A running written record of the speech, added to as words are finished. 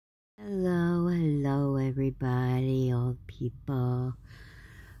everybody, all the people.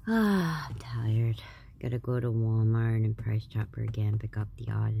 I'm tired. Gotta go to Walmart and Price Chopper again, pick up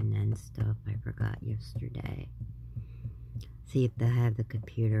the odd and end stuff I forgot yesterday. See if they have the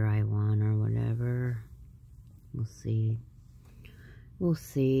computer I want or whatever. We'll see. We'll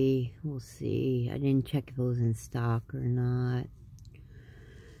see. We'll see. I didn't check if it was in stock or not.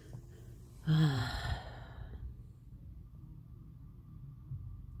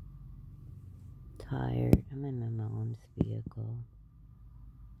 Tired. I'm in my mom's vehicle.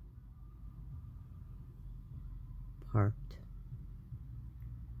 Parked.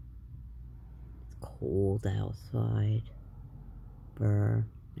 It's cold outside. Brr.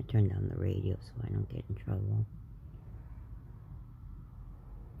 I turned down the radio so I don't get in trouble.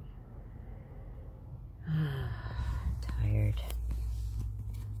 Tired.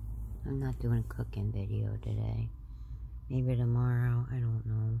 I'm not doing a cooking video today. Maybe tomorrow. I don't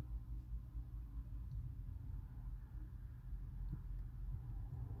know.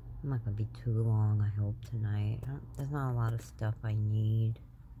 I'm not gonna be too long, I hope, tonight. There's not a lot of stuff I need.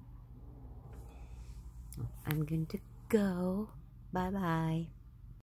 I'm going to go. Bye-bye.